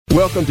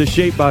Welcome to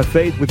Shape by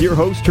Faith with your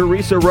host,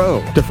 Teresa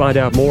Rowe. To find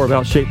out more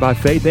about Shape by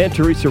Faith and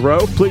Teresa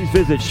Rowe, please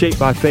visit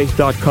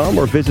shapebyfaith.com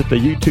or visit the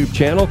YouTube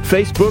channel,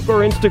 Facebook,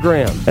 or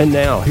Instagram. And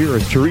now, here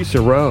is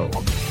Teresa Rowe.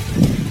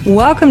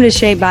 Welcome to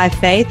Shape by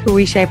Faith, where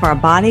we shape our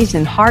bodies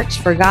and hearts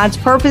for God's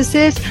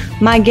purposes.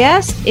 My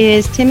guest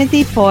is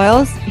Timothy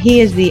Poyles. He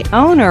is the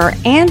owner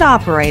and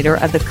operator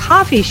of the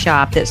coffee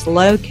shop that's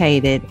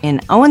located in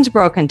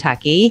Owensboro,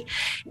 Kentucky.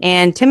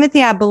 And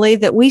Timothy, I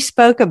believe that we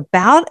spoke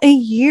about a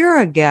year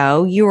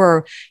ago. You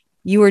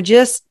were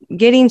just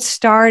getting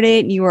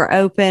started. You were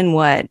open,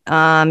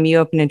 you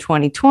opened in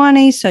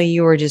 2020. So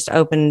you were just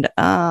opened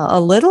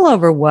a little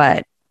over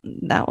what?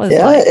 That was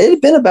it had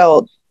been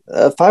about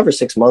 5 or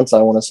 6 months,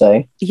 I want to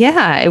say.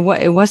 Yeah,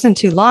 it wasn't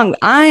too long.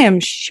 I am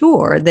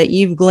sure that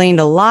you've gleaned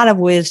a lot of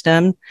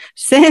wisdom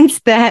since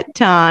that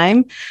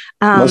time.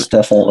 Most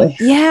definitely.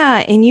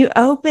 Yeah, and you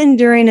opened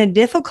during a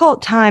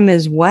difficult time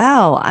as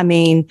well. I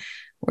mean,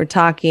 we're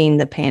talking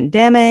the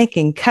pandemic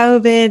and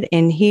COVID,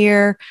 and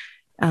here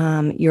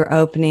you're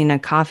opening a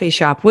coffee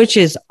shop, which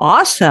is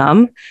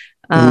awesome.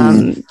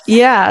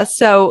 Yeah.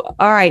 So,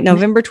 all right.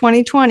 November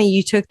 2020,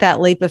 you took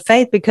that leap of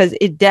faith because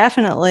it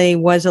definitely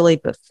was a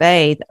leap of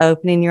faith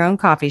opening your own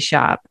coffee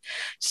shop.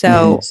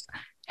 So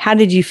how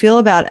did you feel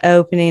about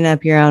opening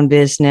up your own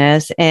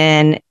business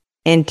and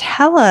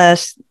tell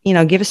us,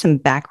 give us some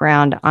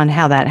background on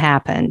how that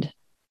happened?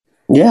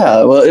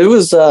 Yeah, well, it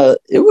was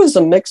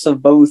a mix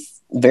of both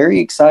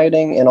very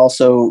exciting and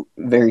also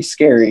very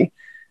scary.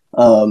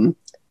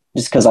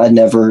 Just because I'd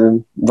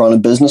never run a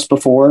business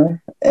before,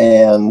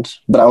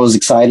 but I was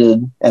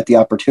excited at the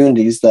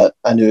opportunities that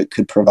I knew it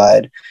could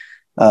provide,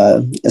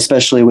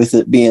 especially with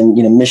it being,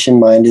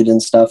 mission-minded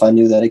and stuff. I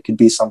knew that it could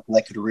be something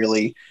that could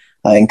really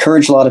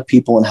encourage a lot of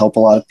people and help a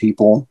lot of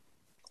people.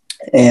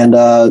 And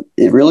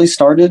it really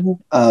started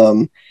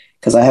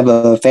because I have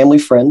a family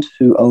friend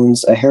who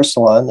owns a hair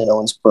salon in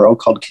Owensboro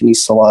called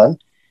Kennise Salon,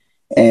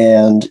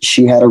 and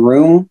she had a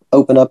room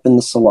open up in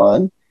the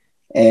salon.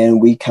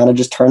 And we kind of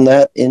just turned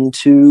that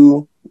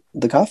into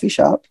the coffee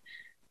shop.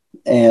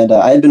 And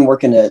I had been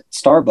working at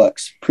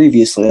Starbucks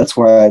previously. That's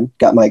where I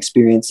got my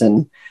experience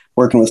in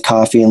working with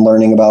coffee and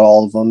learning about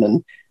all of them.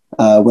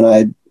 And when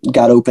I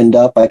got opened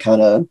up, I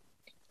kind of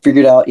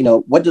figured out,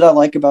 what did I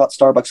like about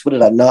Starbucks? What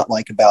did I not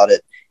like about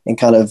it? And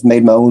kind of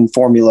made my own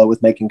formula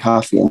with making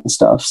coffee and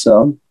stuff.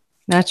 So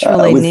that's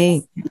really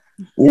neat.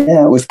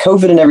 Yeah. With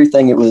COVID and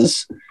everything, it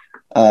was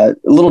a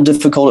little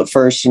difficult at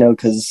first,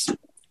 because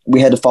we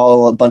had to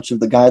follow a bunch of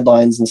the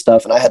guidelines and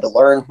stuff. And I had to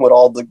learn what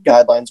all the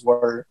guidelines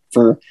were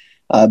for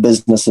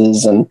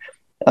businesses. And,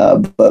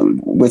 but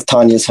with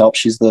Tanya's help,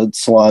 she's the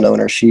salon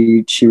owner.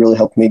 She really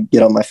helped me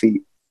get on my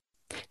feet.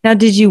 Now,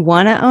 did you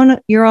want to own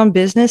your own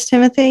business,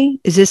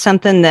 Timothy? Is this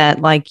something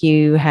that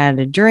you had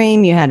a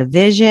dream, you had a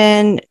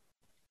vision?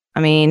 I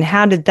mean,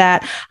 how did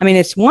that,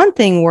 it's one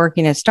thing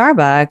working at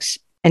Starbucks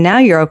and now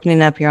you're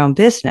opening up your own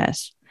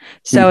business.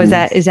 So is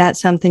that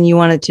something you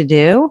wanted to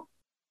do?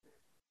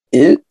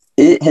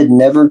 It had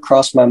never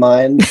crossed my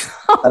mind.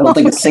 I don't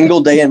think a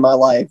single day in my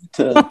life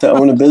to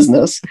own a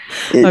business.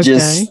 It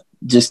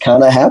just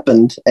kind of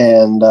happened.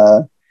 And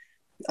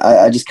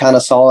I just kind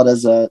of saw it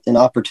as an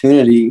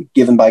opportunity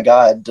given by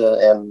God.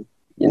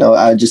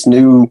 I just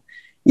knew,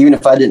 even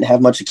if I didn't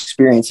have much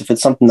experience, if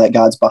it's something that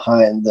God's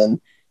behind, then,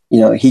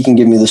 he can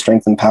give me the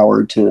strength and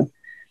power to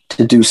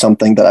do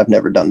something that I've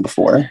never done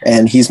before.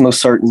 And he's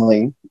most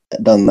certainly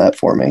done that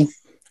for me.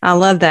 I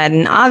love that.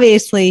 And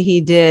obviously he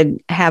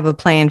did have a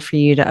plan for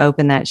you to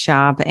open that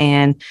shop.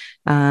 And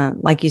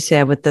like you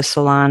said, with the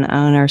salon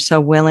owner so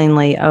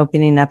willingly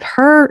opening up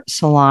her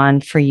salon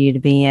for you to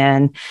be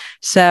in.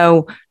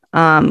 So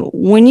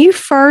when you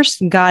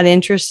first got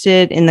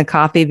interested in the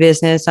coffee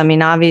business,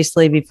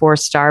 obviously before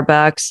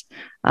Starbucks,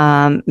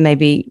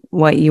 maybe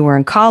what you were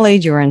in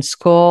college, you were in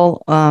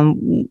school,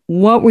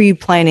 what were you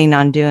planning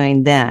on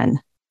doing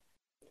then?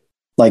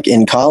 Like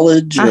in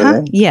college?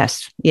 Or?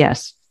 Yes.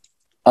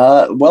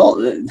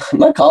 Well,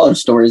 my college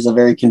story is a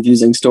very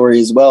confusing story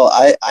as well.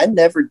 I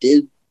never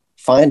did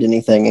find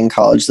anything in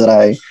college that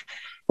I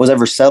was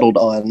ever settled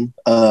on.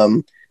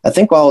 I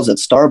think while I was at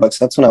Starbucks,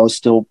 that's when I was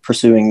still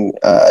pursuing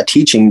a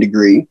teaching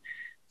degree.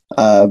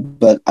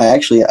 But I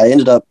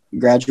ended up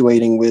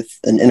graduating with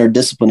an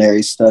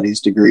interdisciplinary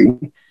studies degree,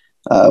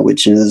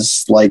 which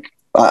is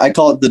I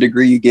call it the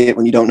degree you get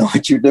when you don't know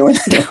what you're doing.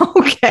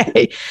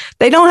 Okay.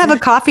 They don't have a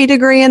coffee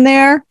degree in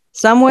there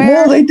somewhere?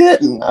 No, they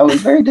didn't. I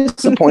was very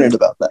disappointed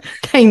about that.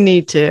 They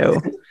need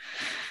to.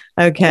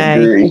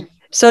 Okay.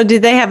 So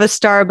did they have a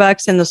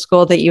Starbucks in the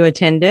school that you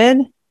attended?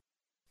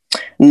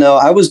 No,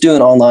 I was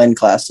doing online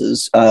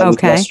classes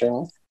with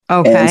Western.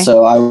 Okay. And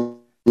so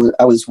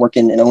I was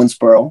working in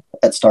Owensboro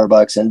at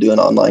Starbucks and doing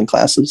online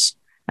classes.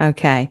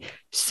 Okay.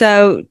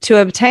 So to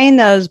obtain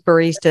those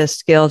barista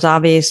skills,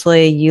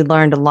 obviously you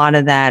learned a lot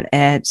of that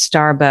at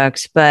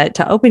Starbucks, but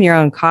to open your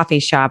own coffee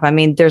shop,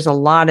 there's a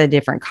lot of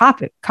different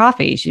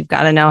coffees. You've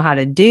got to know how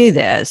to do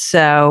this.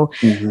 So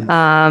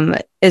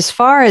as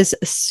far as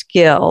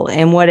skill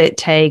and what it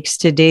takes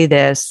to do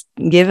this,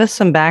 give us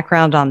some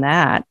background on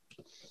that.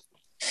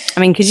 I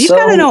mean, because you've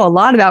got to know a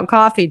lot about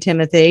coffee,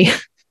 Timothy.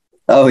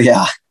 Oh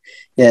yeah.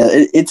 Yeah.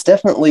 It's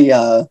definitely,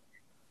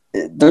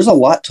 there's a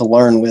lot to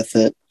learn with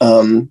it.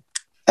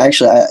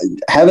 Actually,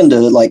 having to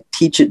like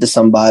teach it to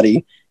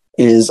somebody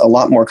is a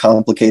lot more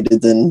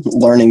complicated than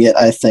learning it,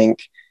 I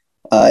think.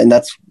 And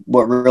that's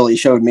what really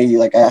showed me.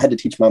 Like, I had to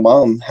teach my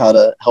mom how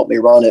to help me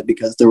run it,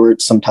 because there were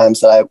some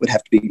times that I would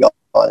have to be gone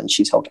and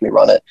she's helped me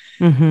run it.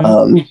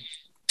 Mm-hmm.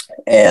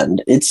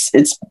 And it's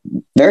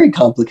very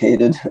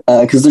complicated,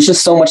 because there's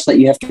just so much that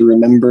you have to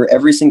remember.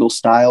 Every single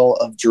style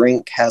of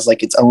drink has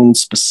like its own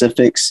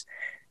specifics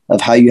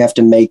of how you have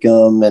to make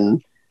them.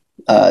 And,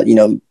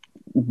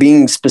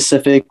 being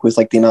specific with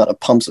like the amount of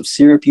pumps of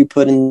syrup you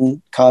put in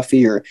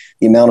coffee, or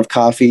the amount of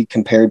coffee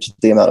compared to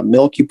the amount of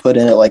milk you put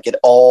in it, like it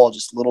all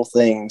just little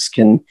things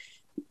can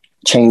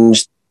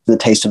change the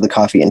taste of the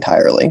coffee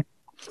entirely.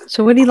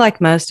 So what do you like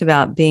most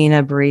about being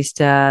a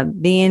barista,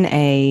 being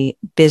a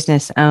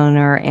business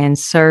owner, and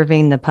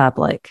serving the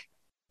public?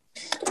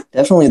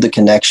 Definitely the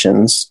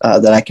connections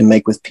that I can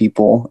make with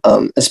people,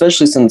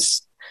 especially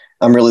since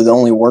I'm really the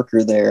only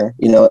worker there.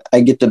 I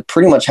get to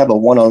pretty much have a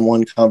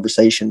one-on-one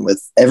conversation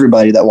with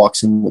everybody that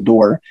walks in the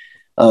door.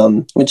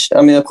 Which,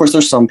 I mean, of course,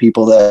 there's some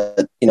people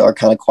that, are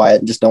kind of quiet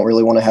and just don't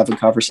really want to have a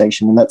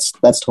conversation. And that's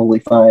totally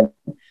fine.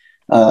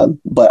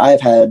 But I've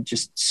had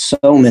just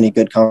so many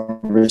good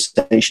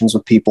conversations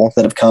with people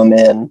that have come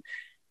in,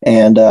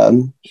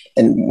 and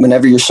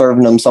whenever you're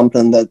serving them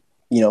something that,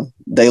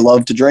 they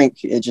love to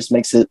drink, it just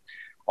makes it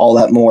all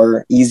that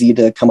more easy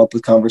to come up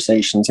with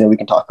conversations. We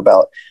can talk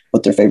about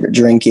what their favorite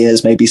drink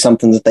is, maybe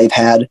something that they've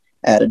had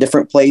at a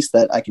different place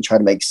that I can try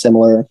to make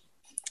similar.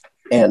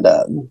 And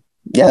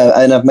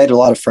and I've made a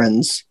lot of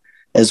friends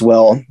as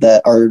well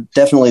that are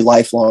definitely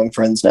lifelong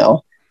friends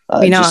now.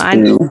 Just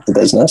through the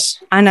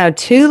business. I know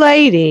two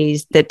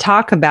ladies that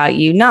talk about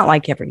you, not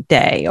like every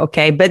day,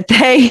 okay, but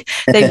they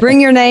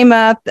bring your name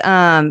up.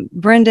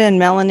 Brenda and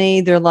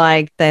Melanie, they're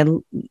like,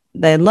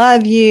 they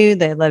love you.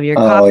 They love your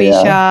coffee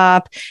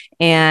shop.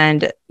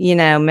 And,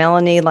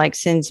 Melanie like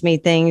sends me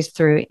things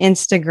through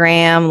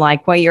Instagram,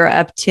 like what you're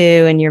up to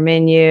and your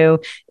menu.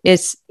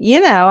 It's,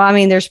 I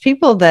mean, there's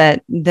people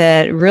that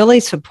really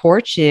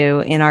support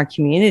you in our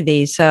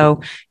community.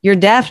 So you're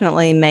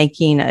definitely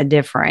making a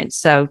difference.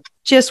 So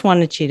just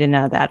wanted you to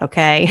know that.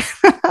 Okay.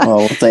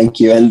 Oh, thank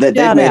you. And they've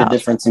made a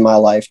difference in my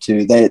life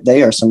too.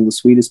 They are some of the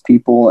sweetest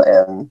people,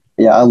 and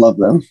yeah, I love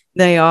them.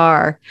 They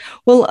are.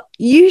 Well,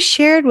 you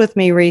shared with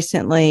me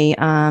recently,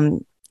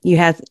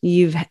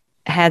 you've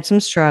had some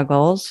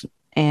struggles,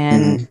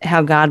 and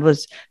how God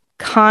was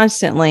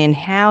constantly, and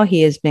how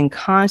he has been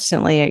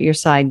constantly at your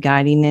side,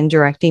 guiding and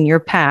directing your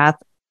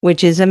path,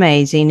 which is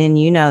amazing.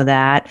 And you know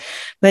that,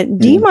 but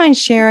do you mind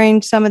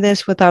sharing some of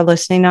this with our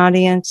listening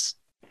audience?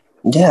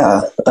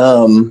 Yeah.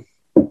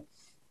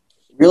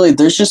 Really,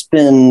 there's just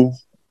been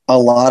a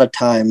lot of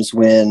times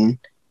when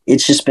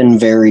it's just been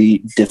very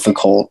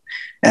difficult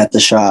at the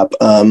shop.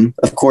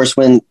 Of course,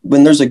 when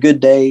there's a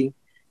good day,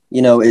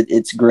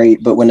 it's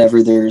great. But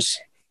whenever there's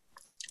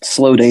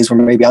slow days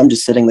where maybe I'm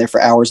just sitting there for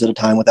hours at a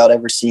time without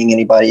ever seeing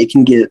anybody, it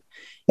can get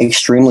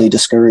extremely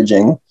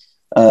discouraging,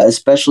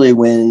 especially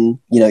when,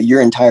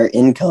 your entire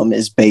income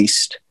is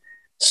based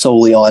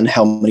solely on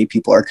how many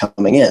people are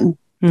coming in.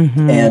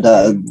 Mm-hmm.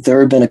 And there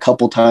have been a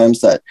couple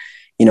times that,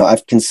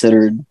 I've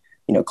considered,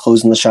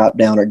 closing the shop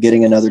down or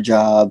getting another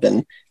job.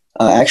 And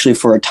actually,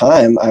 for a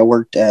time, I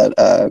worked at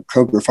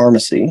Kroger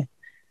Pharmacy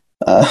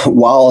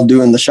while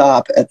doing the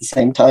shop at the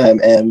same time,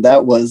 and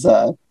that was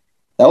a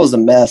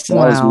mess, and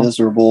I was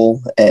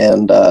miserable,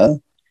 and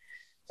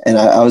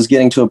I was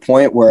getting to a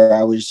point where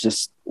I was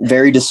just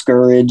very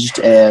discouraged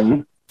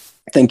and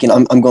thinking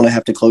I'm going to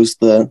have to close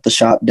the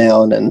shop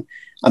down, and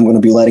I'm going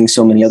to be letting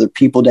so many other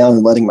people down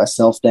and letting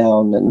myself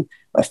down and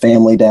my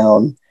family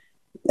down.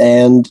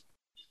 And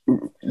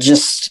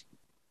just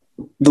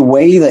the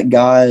way that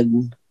God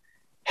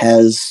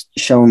has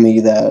shown me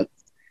that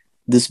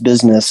this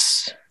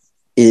business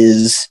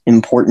is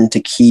important to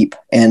keep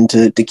and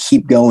to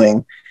keep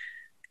going.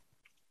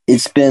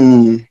 It's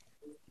been,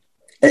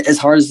 as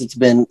hard as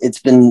it's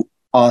been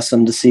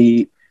awesome to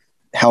see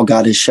how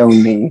God has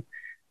shown me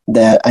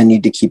that I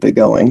need to keep it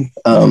going.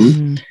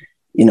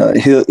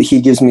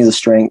 He gives me the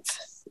strength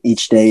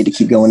each day to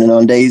keep going. And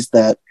on days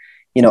that,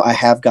 I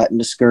have gotten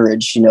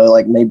discouraged,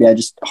 like maybe I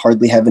just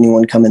hardly have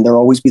anyone come in, there'll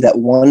always be that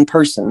one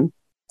person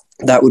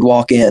that would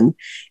walk in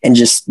and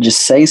just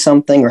say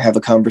something or have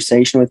a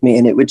conversation with me.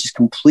 And it would just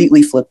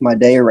completely flip my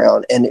day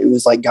around. And it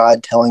was like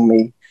God telling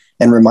me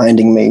and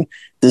reminding me,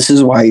 this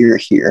is why you're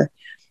here.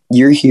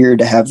 You're here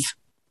to have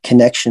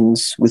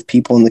connections with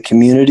people in the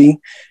community,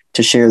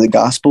 to share the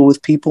gospel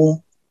with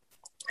people.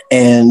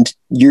 And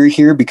you're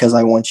here because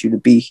I want you to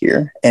be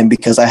here, and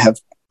because I have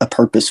a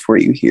purpose for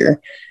you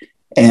here.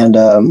 And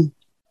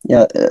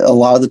a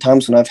lot of the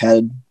times when I've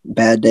had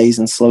bad days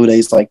and slow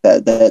days like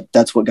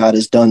that's what God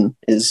has done,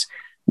 is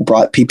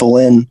brought people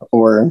in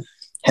or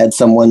had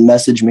someone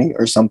message me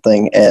or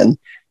something and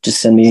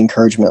just send me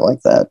encouragement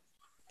like that.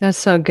 That's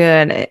so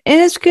good. And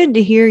it's good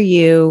to hear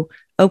you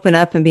open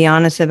up and be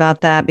honest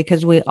about that,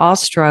 because we all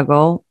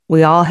struggle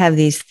We all have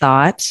these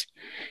thoughts,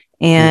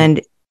 and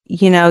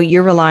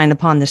you're relying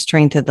upon the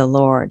strength of the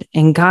Lord,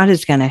 and God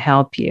is going to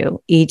help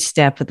you each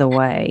step of the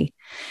way.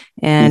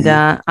 And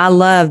I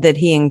love that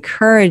He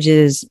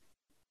encourages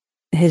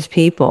His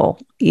people.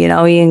 He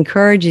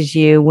encourages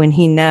you when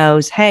He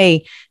knows,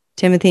 hey,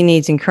 Timothy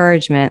needs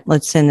encouragement.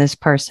 Let's send this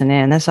person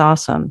in. That's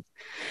awesome.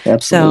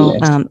 Absolutely.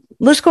 So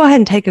let's go ahead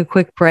and take a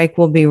quick break.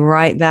 We'll be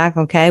right back,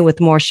 okay,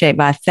 with more Shaped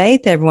by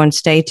Faith. Everyone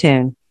stay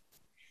tuned.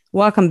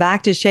 Welcome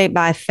back to Shaped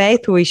by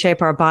Faith, where we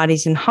shape our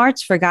bodies and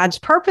hearts for God's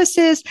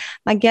purposes.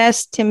 My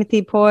guest,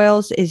 Timothy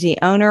Poyles, is the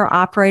owner,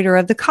 operator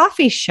of the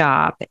coffee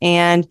shop.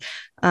 And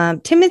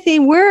Timothy,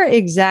 where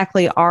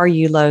exactly are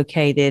you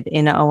located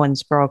in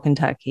Owensboro,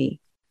 Kentucky?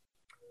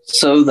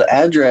 So the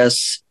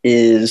address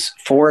is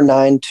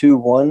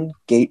 4921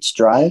 Gates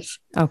Drive.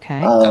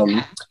 Okay.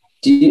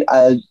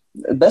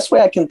 The best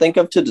way I can think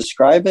of to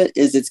describe it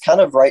is it's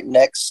kind of right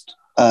next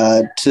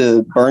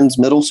to Burns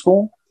Middle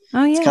School.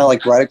 Oh, yeah. It's kind of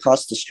like right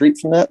across the street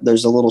from that.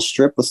 There's a little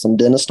strip with some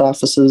dentist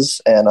offices,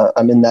 and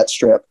I'm in that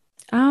strip.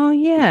 Oh,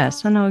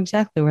 yes. I know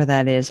exactly where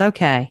that is.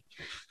 Okay.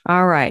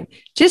 All right.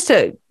 Just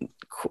a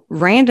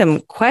random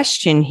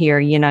question here.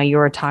 You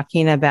were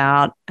talking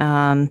about,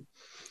 in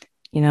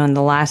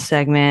the last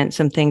segment,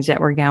 some things that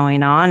were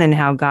going on and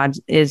how God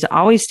is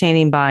always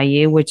standing by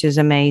you, which is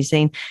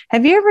amazing.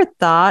 Have you ever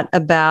thought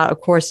about,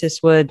 of course,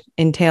 this would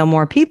entail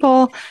more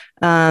people,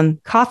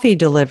 coffee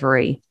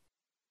delivery?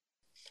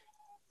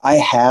 I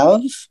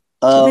have.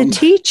 To the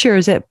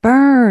teachers at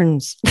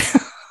Burns.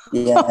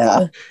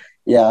 Yeah.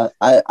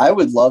 I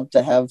would love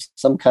to have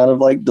some kind of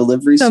like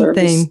delivery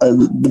service.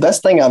 The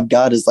best thing I've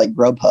got is like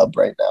Grubhub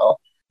right now.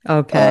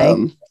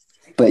 Okay.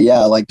 But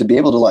yeah, like to be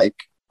able to like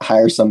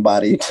hire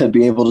somebody to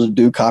be able to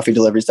do coffee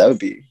deliveries, that'd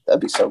be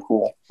so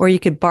cool. Or you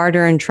could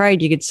barter and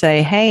trade. You could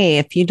say, hey,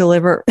 if you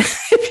deliver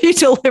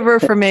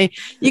for me,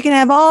 you can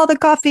have all the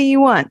coffee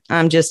you want.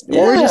 We're just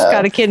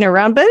kind of kidding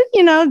around, but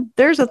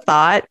there's a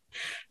thought.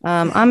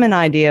 I'm an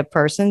idea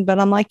person, but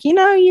I'm like, you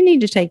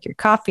need to take your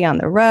coffee on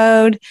the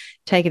road,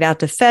 take it out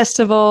to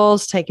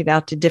festivals, take it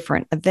out to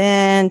different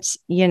events,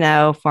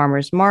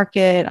 farmers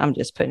market. I'm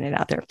just putting it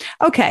out there.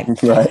 Okay.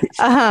 Right.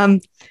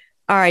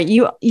 All right.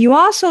 You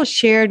also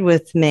shared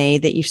with me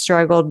that you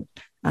struggled,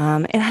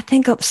 and I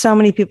think so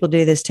many people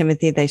do this,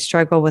 Timothy. They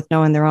struggle with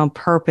knowing their own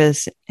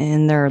purpose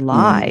in their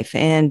life.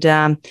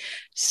 And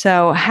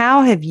so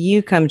how have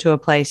you come to a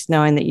place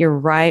knowing that you're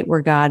right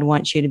where God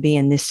wants you to be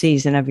in this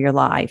season of your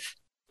life?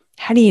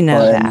 How do you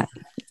know that?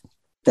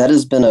 That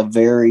has been a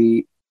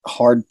very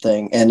hard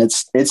thing. And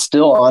it's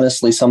still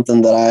honestly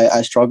something that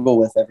I struggle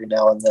with every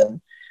now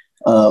and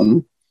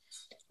then.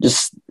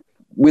 Just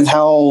with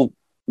how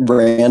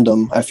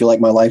random I feel like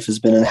my life has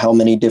been and how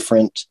many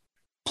different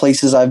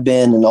places I've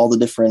been and all the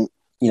different,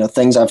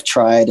 things I've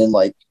tried and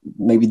like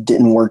maybe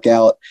didn't work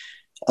out.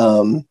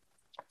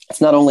 It's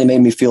not only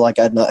made me feel like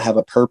I'd not have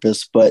a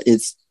purpose, but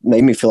it's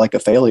made me feel like a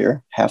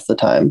failure half the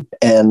time.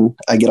 And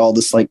I get all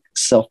this like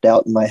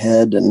self-doubt in my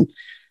head and,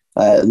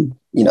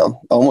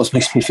 almost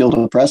makes me feel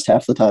depressed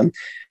half the time.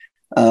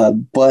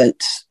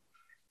 But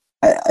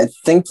I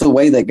think the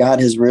way that God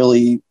has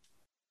really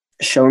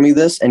shown me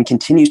this and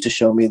continues to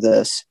show me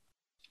this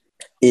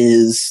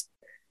is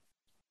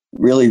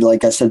really,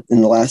 like I said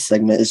in the last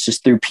segment, it's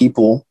just through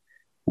people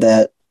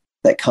that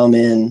come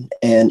in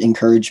and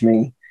encourage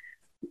me.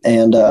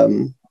 And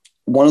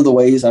one of the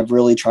ways I've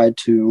really tried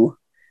to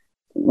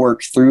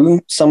work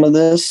through some of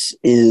this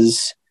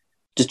is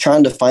just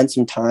trying to find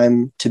some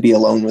time to be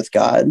alone with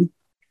God,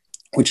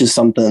 which is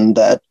something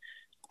that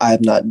I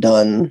have not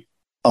done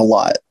a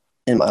lot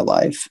in my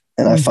life.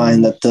 And I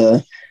find that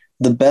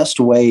the best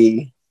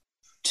way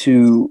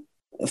to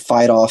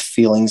fight off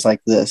feelings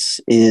like this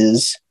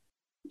is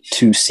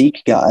to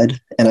seek God.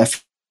 And I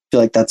feel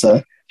like that's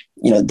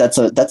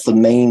the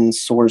main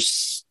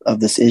source of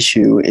this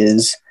issue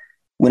is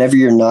whenever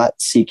you're not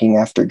seeking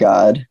after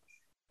God,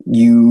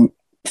 you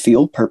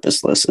feel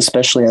purposeless,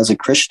 especially as a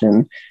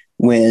Christian,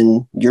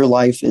 when your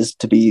life is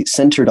to be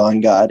centered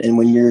on God. And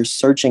when you're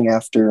searching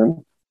after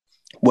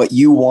what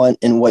you want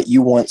and what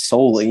you want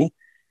solely,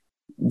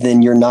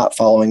 then you're not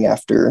following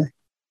after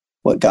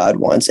what God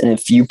wants. And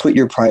if you put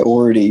your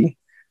priority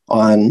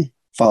on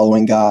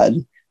following God,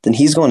 then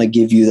He's going to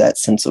give you that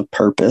sense of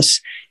purpose.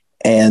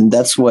 And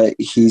that's what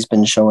He's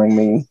been showing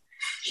me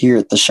here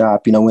at the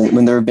shop.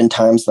 When there have been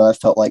times that I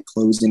felt like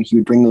closing, He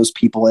would bring those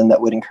people in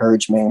that would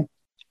encourage me.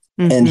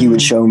 And He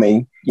would show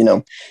me,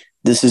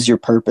 this is your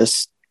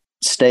purpose.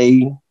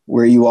 Stay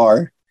where you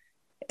are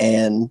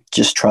and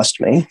just trust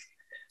me.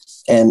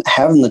 And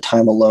having the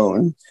time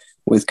alone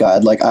with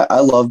God, like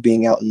I love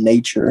being out in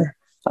nature.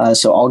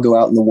 So I'll go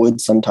out in the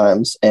woods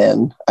sometimes.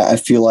 And I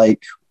feel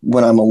like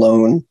when I'm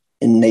alone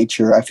in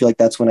nature, I feel like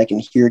that's when I can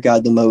hear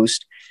God the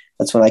most.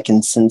 That's when I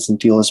can sense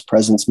and feel His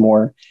presence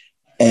more.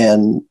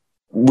 And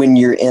when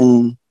you're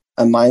in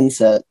a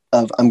mindset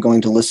of I'm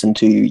going to listen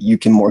to you, you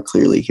can more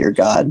clearly hear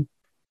God.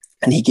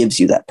 And He gives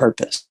you that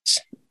purpose.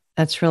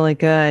 That's really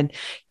good.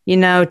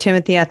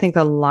 Timothy, I think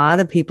a lot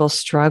of people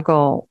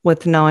struggle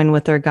with knowing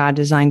what their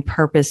God-designed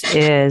purpose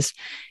is.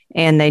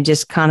 and they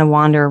just kind of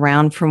wander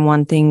around from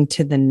one thing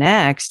to the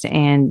next.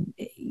 And,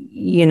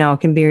 it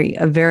can be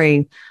a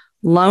very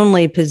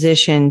lonely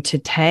position to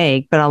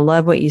take. But I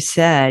love what you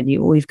said.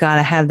 We've got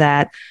to have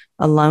that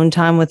alone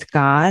time with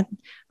God.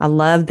 I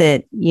love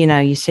that,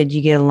 you said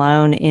you get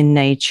alone in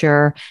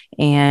nature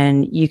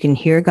and you can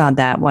hear God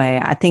that way.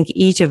 I think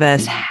each of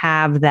us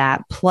have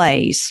that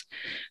place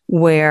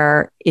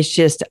where it's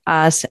just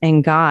us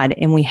and God.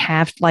 And we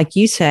have, like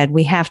you said,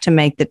 we have to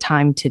make the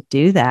time to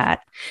do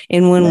that.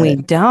 And when we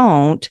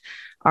don't,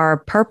 our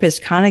purpose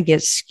kind of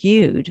gets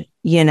skewed,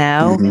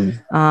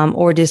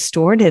 or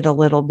distorted a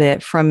little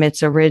bit from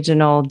its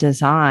original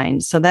design.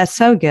 So that's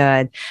so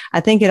good. I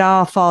think it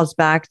all falls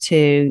back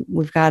to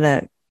we've got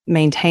to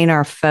maintain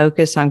our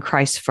focus on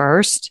Christ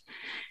first,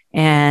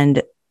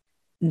 and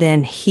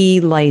then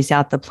he lays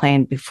out the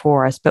plan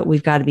before us, but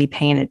we've got to be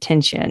paying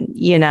attention,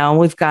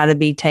 we've got to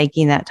be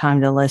taking that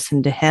time to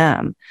listen to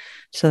him.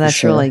 So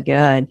that's really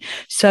good.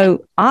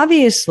 So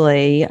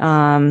obviously,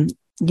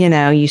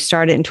 you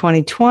started in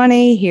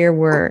 2020. Here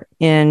we're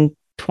in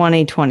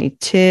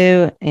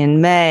 2022 in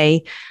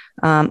May,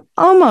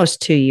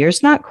 almost 2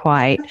 years, not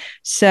quite.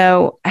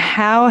 So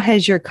how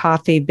has your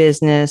coffee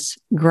business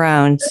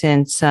grown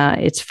since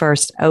its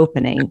first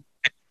opening?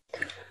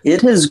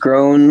 It has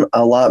grown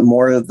a lot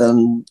more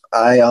than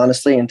I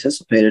honestly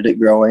anticipated it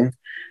growing.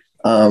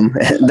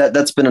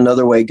 That's been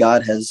another way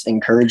God has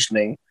encouraged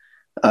me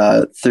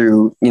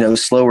through,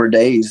 slower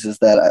days, is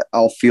that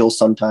I'll feel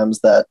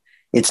sometimes that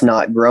it's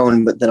not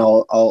grown, but then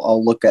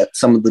I'll look at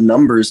some of the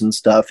numbers and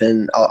stuff,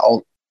 and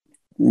I'll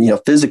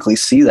physically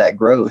see that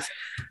growth.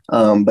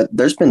 But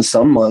there's been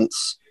some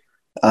months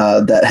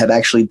that have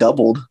actually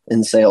doubled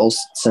in sales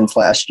since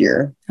last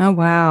year. Oh,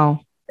 wow.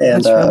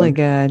 And that's really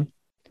good.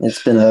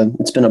 It's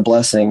been a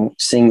blessing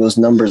seeing those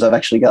numbers. I've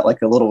actually got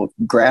like a little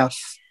graph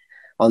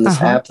on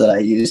this app that I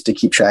use to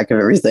keep track of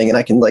everything. And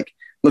I can I'm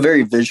a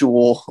very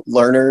visual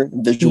learner,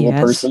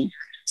 person.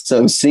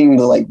 So seeing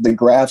the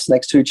graphs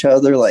next to each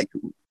other,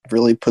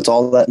 really puts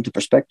all that into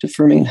perspective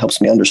for me and helps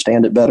me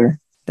understand it better.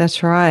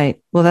 That's right.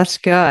 Well, that's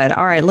good.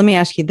 All right. Let me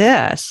ask you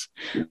this.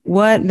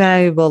 What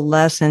valuable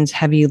lessons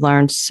have you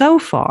learned so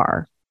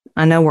far?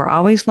 I know we're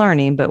always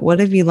learning, but what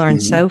have you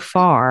learned so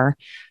far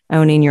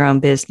owning your own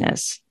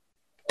business?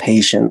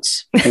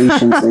 Patience.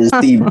 Patience is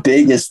the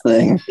biggest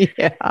thing.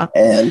 Yeah.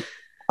 And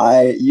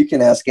you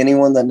can ask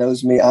anyone that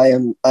knows me. I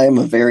am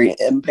a very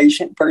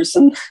impatient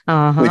person,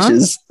 which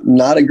is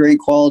not a great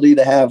quality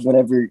to have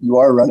whenever you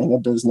are running a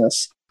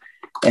business.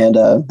 And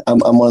I'm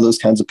one of those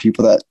kinds of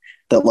people that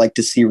like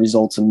to see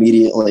results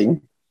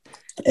immediately.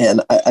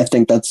 And I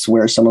think that's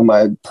where some of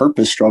my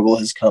purpose struggle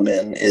has come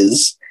in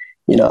is,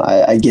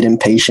 I get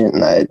impatient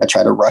and I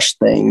try to rush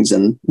things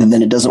and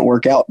then it doesn't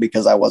work out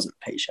because I wasn't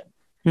patient.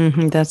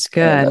 That's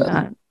good.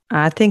 And,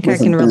 I think I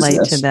can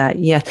relate to that.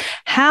 Yes.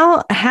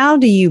 How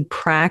do you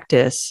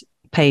practice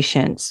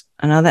patience?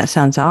 I know that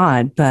sounds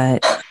odd,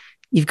 but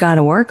you've got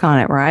to work on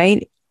it,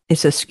 right?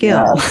 It's a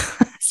skill. Yeah.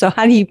 So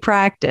how do you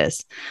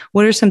practice?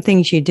 What are some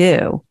things you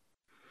do?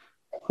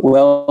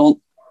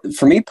 Well,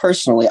 for me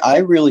personally, I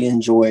really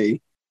enjoy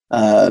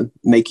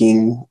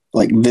making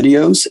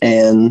videos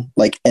and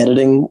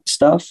editing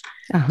stuff.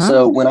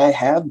 So when I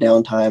have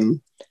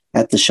downtime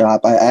at the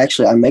shop,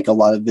 I make a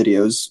lot of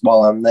videos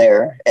while I'm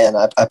there, and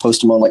I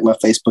post them on my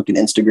Facebook and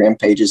Instagram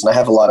pages, and I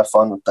have a lot of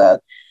fun with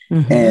that.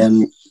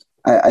 And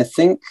I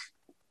think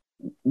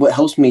what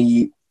helps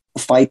me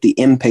fight the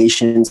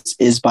impatience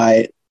is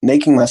by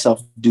making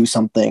myself do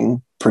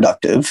something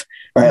productive,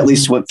 or at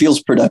least what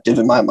feels productive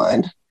in my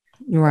mind.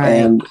 Right.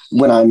 And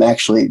when I'm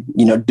actually,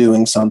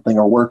 doing something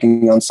or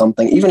working on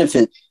something, even if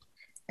it,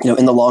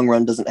 in the long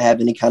run doesn't have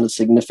any kind of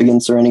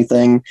significance or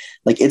anything,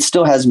 it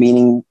still has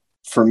meaning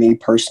for me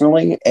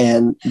personally,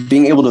 and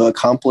being able to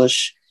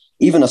accomplish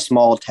even a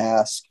small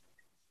task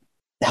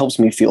helps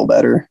me feel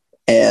better.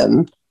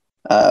 And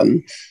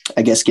I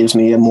guess gives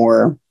me a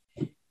more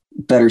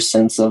better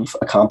sense of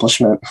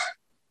accomplishment.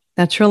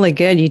 That's really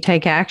good. You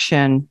take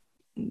action.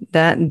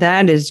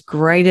 That is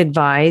great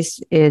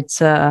advice.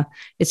 It's a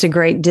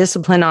great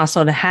discipline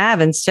also to have,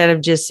 instead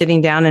of just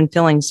sitting down and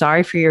feeling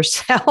sorry for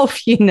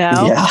yourself.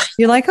 Yeah.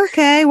 You're like,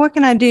 okay, what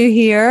can I do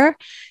here?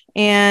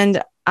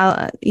 And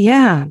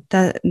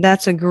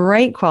that's a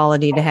great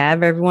quality to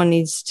have. Everyone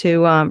needs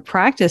to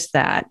practice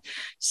that.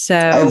 So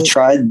I have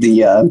tried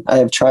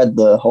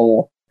the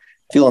whole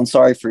feeling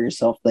sorry for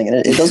yourself thing, and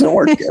it doesn't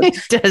work good.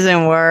 It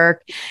doesn't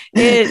work.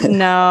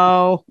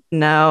 No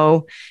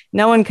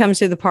one comes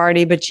to the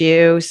party but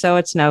you, so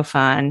it's no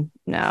fun.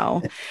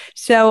 No.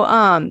 So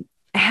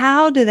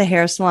how do the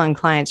hair salon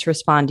clients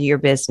respond to your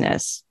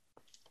business?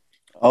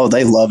 Oh,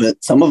 they love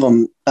it. Some of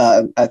them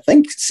I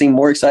think seem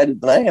more excited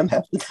than I am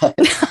half the time.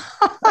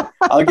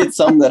 I'll get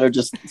some that are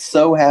just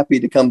so happy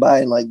to come by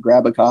and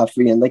grab a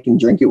coffee, and they can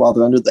drink it while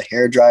they're under the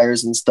hair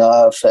dryers and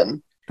stuff.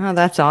 And oh,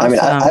 that's awesome.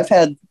 I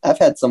mean, I've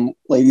had some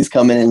ladies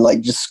come in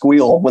and just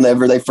squeal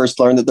whenever they first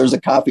learn that there's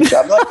a coffee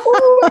shop. Like,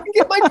 oh, I can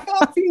get my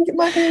coffee and get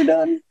my hair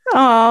done.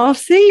 Oh,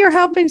 see, you're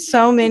helping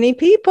so many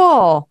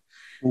people.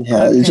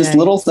 Yeah, it's just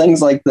little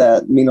things like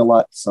that mean a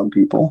lot to some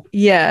people.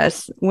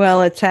 Yes.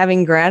 Well, it's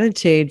having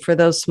gratitude for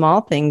those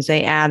small things.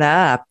 They add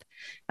up.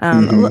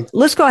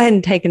 Let's go ahead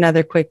and take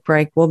another quick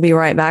break. We'll be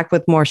right back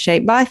with more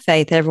Shaped by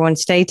Faith. Everyone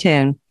stay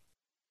tuned.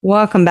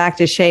 Welcome back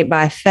to Shaped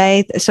by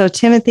Faith. So,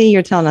 Timothy,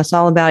 you're telling us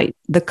all about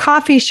the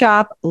coffee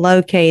shop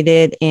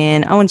located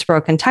in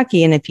Owensboro,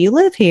 Kentucky. And if you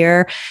live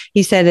here,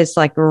 you said it's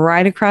like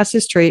right across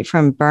the street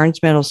from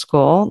Burns Middle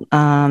School.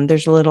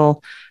 There's a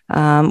little,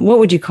 what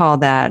would you call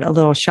that? A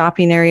little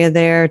shopping area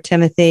there,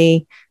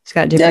 Timothy. It's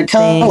got different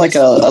kind of like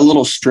a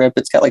little strip.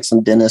 It's got like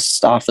some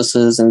dentist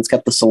offices, and it's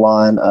got the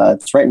salon.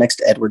 It's right next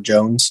to Edward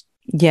Jones.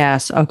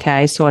 Yes.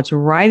 Okay. So it's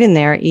right in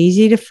there,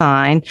 easy to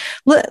find.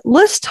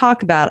 Let's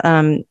talk about,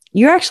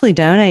 you're actually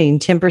donating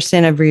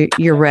 10% of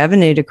your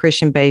revenue to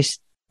Christian-based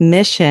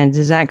missions.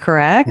 Is that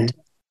correct?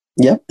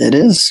 Yep, it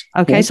is.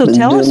 Okay. So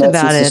tell us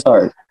about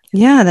it.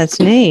 Yeah, that's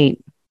neat.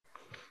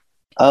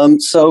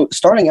 So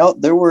starting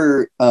out, there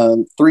were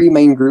 3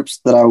 main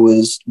groups that I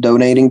was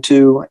donating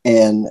to,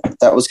 and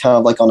that was kind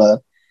of like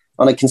on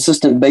a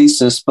consistent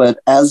basis. But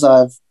as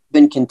I've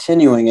been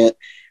continuing it,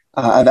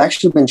 I've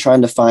actually been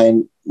trying to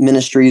find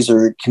ministries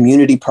or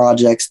community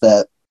projects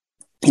that,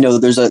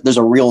 there's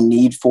a real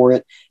need for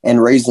it,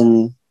 and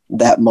raising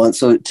that month.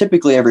 So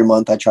typically every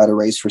month I try to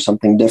raise for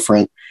something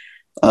different.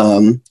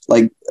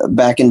 Like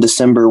back in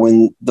December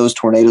when those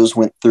tornadoes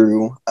went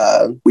through,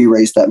 we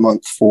raised that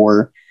month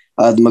for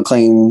the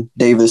McLean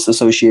Davis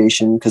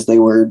Association, because they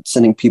were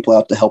sending people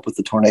out to help with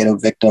the tornado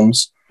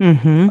victims.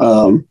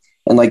 And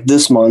like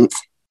this month,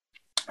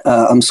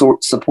 I'm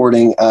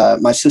supporting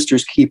my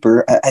Sister's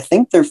Keeper. I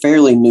think they're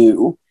fairly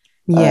new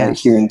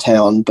here in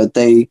town, but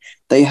they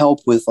help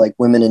with like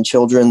women and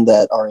children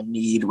that are in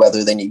need,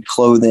 whether they need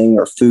clothing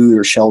or food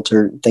or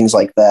shelter, things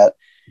like that.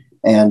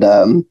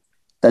 And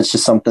that's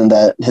just something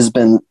that has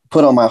been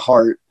put on my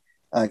heart,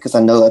 because I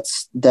know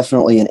that's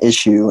definitely an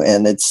issue,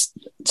 and it's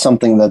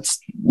something that's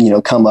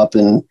come up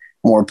in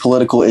more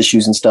political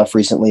issues and stuff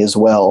recently as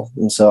well.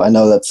 And so I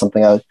know that's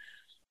something I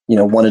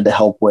wanted to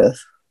help with.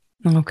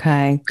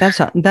 Okay,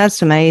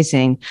 that's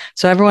amazing.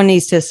 So everyone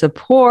needs to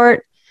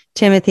support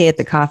Timothy at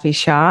the coffee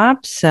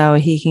shop so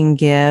he can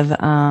give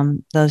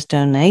those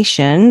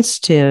donations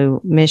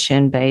to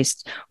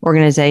mission-based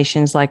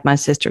organizations like my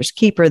Sister's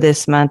Keeper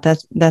this month.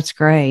 That's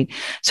great.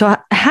 So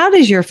how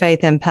does your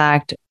faith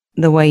impact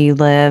the way you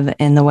live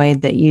and the way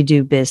that you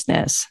do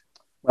business?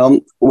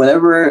 Well,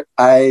 whenever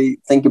I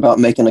think about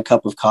making a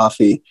cup of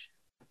coffee,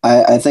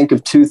 I think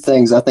of 2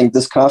 things. I think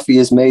this coffee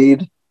is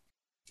made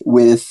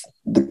with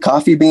the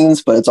coffee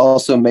beans, but it's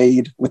also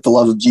made with the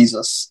love of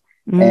Jesus.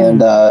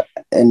 And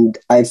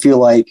I feel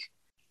like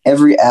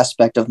every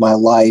aspect of my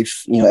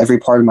life, every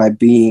part of my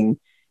being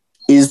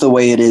is the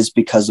way it is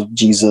because of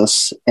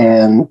Jesus.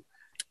 And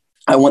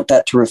I want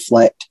that to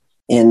reflect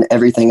in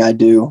everything I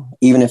do,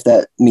 even if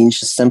that means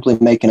just simply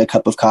making a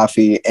cup of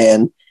coffee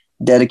and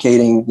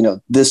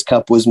dedicating, this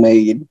cup was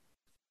made,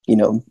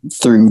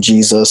 through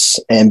Jesus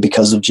and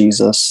because of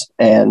Jesus.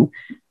 And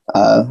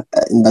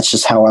that's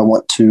just how I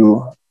want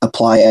to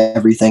apply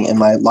everything in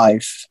my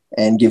life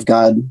and give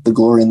God the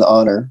glory and the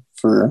honor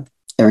for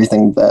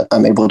everything that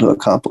I'm able to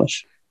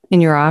accomplish.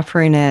 And you're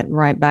offering it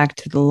right back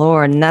to the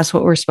Lord. And that's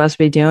what we're supposed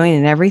to be doing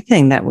in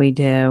everything that we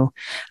do.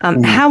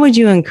 How would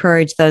you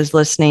encourage those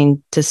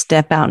listening to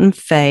step out in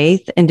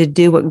faith and to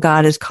do what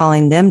God is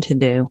calling them to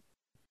do?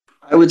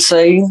 I would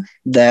say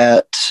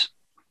that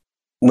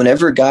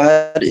whenever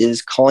God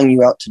is calling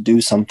you out to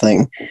do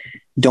something,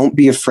 don't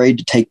be afraid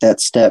to take that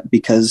step,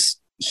 because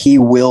He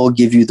will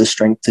give you the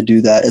strength to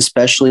do that,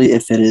 especially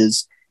if it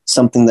is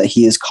something that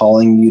He is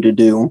calling you to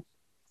do.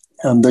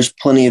 There's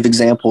plenty of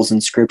examples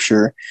in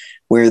Scripture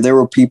where there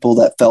were people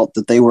that felt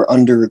that they were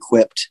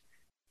under-equipped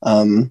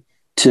to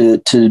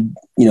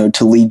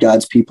lead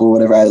God's people or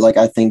whatever.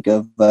 I think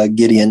of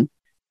Gideon,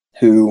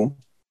 who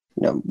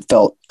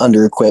felt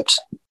under-equipped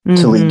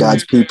to lead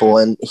God's people,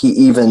 and he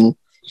even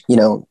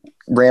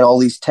ran all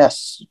these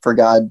tests for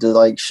God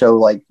to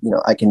show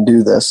I can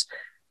do this,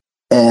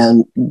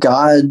 and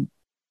God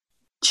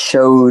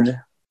showed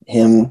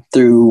him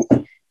through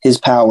His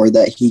power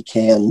that He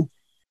can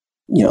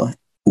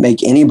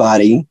make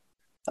anybody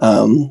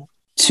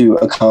to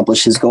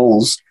accomplish His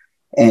goals,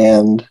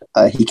 and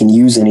He can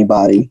use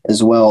anybody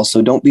as well.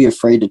 So don't be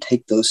afraid to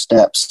take those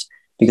steps,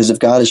 because if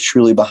God is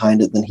truly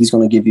behind it, then He's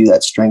going to give you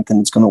that strength, and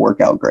it's going to work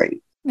out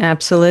great.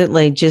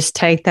 Absolutely. Just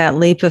take that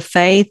leap of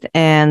faith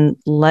and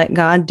let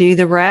God do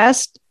the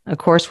rest. Of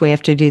course, we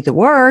have to do the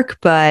work,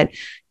 but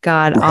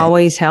God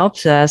always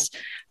helps us.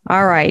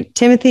 All right,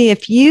 Timothy,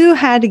 if you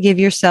had to give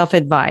yourself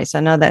advice, I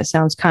know that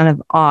sounds kind of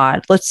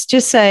odd. Let's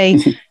just say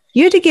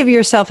you had to give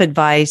yourself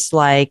advice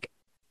like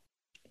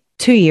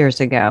 2 years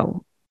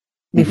ago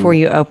before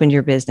you opened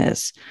your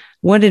business.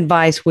 What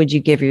advice would you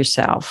give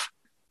yourself?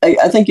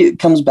 I think it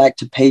comes back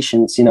to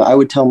patience. I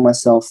would tell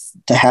myself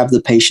to have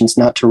the patience,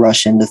 not to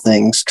rush into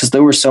things, because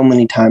there were so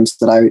many times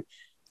that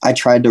I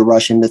tried to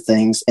rush into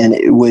things and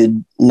it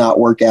would not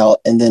work out.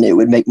 And then it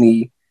would make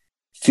me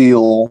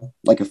feel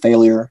like a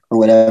failure or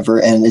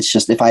whatever. And it's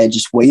just, if I had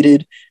just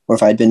waited, or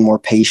if I had been more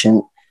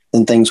patient,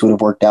 then things would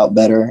have worked out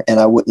better, and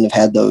I wouldn't have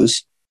had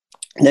those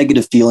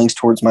negative feelings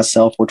towards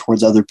myself or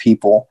towards other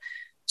people.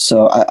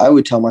 So I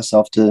would tell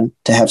myself to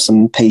have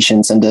some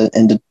patience and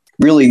to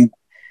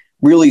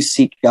really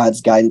seek God's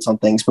guidance on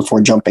things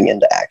before jumping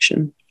into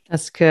action.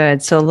 That's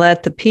good. So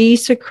let the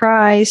peace of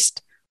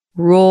Christ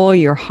rule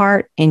your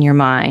heart and your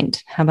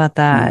mind. How about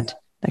that?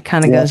 That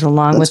kind of goes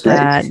along with great.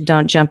 that.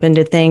 Don't jump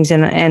into things.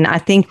 And I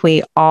think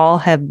we all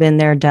have been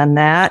there, done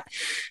that,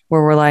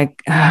 where we're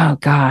like, oh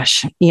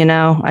gosh,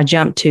 I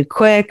jumped too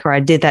quick, or I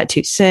did that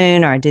too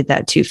soon, or I did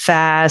that too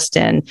fast,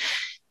 and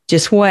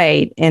just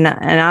wait. And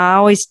I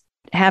always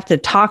have to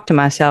talk to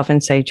myself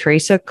and say,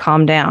 Teresa,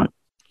 calm down.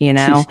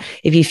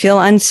 If you feel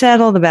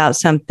unsettled about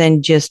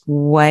something, just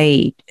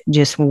wait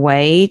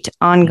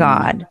on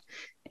God.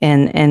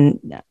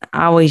 And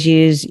I always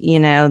use,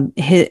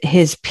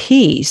 his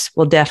peace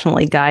will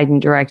definitely guide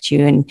and direct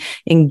you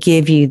and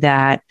give you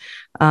that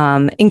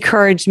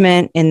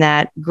encouragement and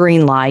that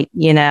green light,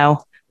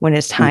 when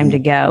it's time to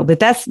go. But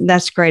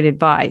that's great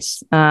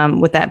advice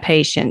with that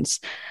patience.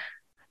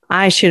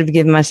 I should have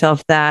given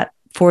myself that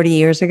 40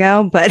 years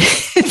ago, but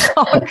it's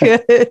all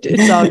good.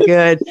 It's all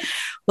good.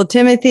 Well,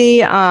 Timothy,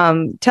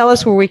 tell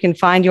us where we can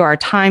find you. Our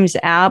time's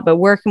out, but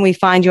where can we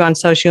find you on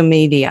social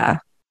media?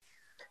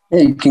 Yeah,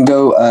 you can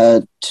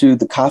go to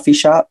the coffee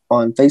shop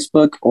on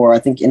Facebook, or I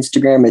think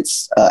Instagram.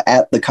 It's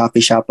at the coffee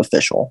shop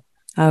official.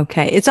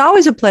 Okay. It's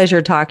always a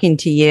pleasure talking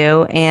to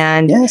you.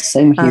 And yeah,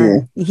 same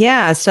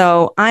here.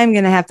 So I'm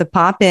going to have to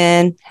pop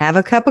in, have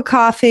a cup of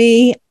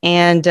coffee,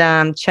 and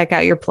check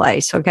out your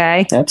place.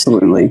 Okay.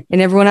 Absolutely. And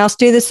everyone else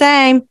do the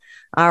same.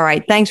 All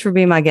right. Thanks for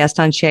being my guest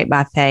on Shaped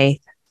by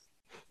Faith.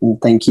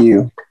 Thank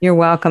you. You're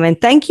welcome. And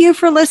thank you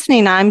for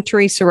listening. I'm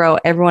Teresa Rowe.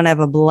 Everyone have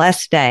a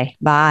blessed day.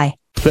 Bye.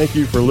 Thank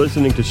you for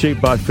listening to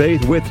Shaped by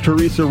Faith with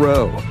Teresa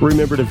Rowe.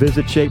 Remember to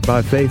visit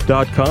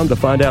shapedbyfaith.com to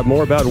find out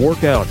more about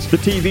workouts, the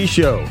TV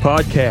show,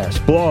 podcasts,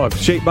 blogs,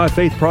 Shaped by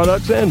Faith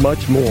products, and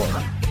much more.